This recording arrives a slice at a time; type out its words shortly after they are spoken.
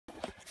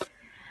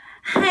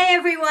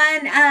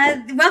everyone.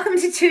 Welcome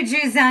to Two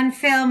Jews on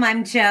Film.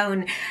 I'm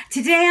Joan.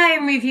 Today I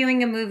am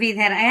reviewing a movie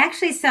that I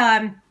actually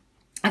saw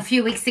a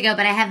few weeks ago,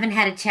 but I haven't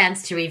had a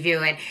chance to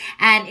review it.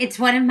 And it's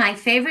one of my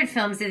favorite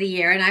films of the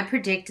year, and I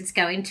predict it's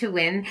going to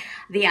win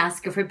the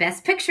Oscar for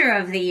Best Picture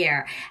of the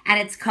year. And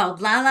it's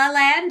called La La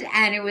Land,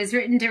 and it was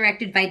written and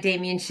directed by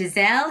Damien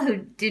Chazelle,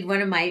 who did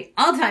one of my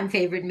all-time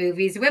favorite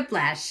movies,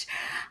 Whiplash.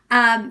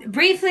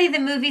 Briefly, the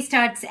movie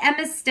starts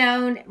Emma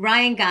Stone,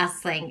 Ryan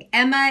Gosling.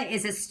 Emma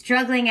is a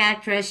struggling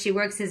actress. She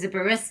works as a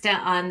barista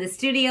on the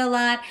studio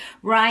lot.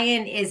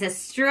 Ryan is a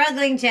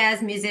struggling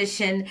jazz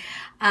musician.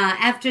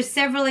 After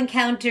several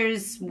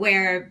encounters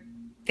where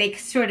they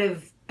sort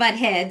of butt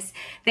heads,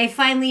 they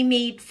finally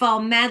meet, fall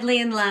madly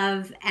in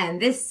love,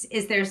 and this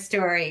is their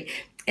story.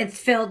 It's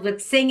filled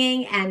with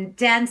singing and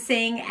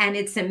dancing, and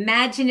it's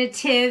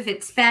imaginative,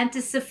 it's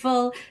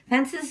fanciful,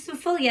 and it's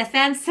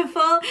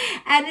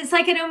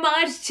like an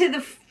homage to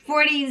the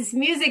 40s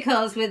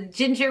musicals with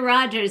Ginger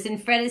Rogers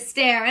and Fred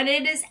Astaire, and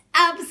it is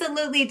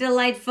absolutely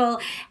delightful,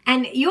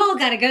 and you all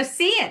gotta go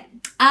see it.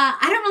 I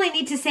don't really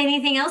need to say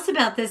anything else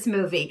about this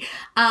movie.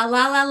 La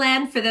La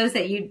Land, for those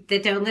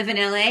that don't live in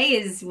LA,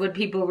 is what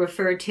people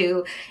refer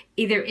to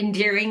either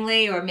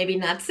endearingly or maybe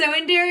not so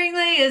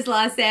endearingly as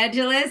Los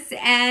Angeles.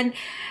 And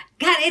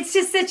God, it's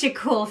just such a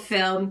cool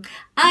film.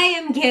 I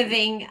am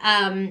giving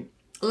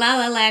La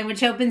La Land,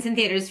 which opens in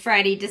theaters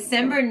Friday,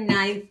 December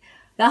 9th,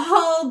 the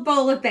whole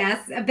bowl of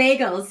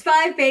bagels,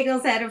 5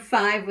 bagels out of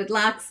 5 with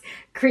lox,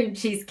 cream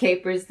cheese,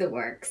 capers, the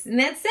works. And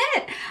that's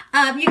it.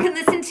 You can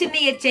listen to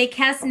me at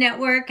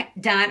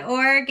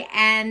jcastnetwork.org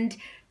and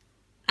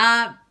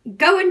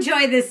go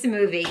enjoy this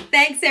movie.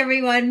 Thanks,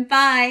 everyone.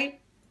 Bye.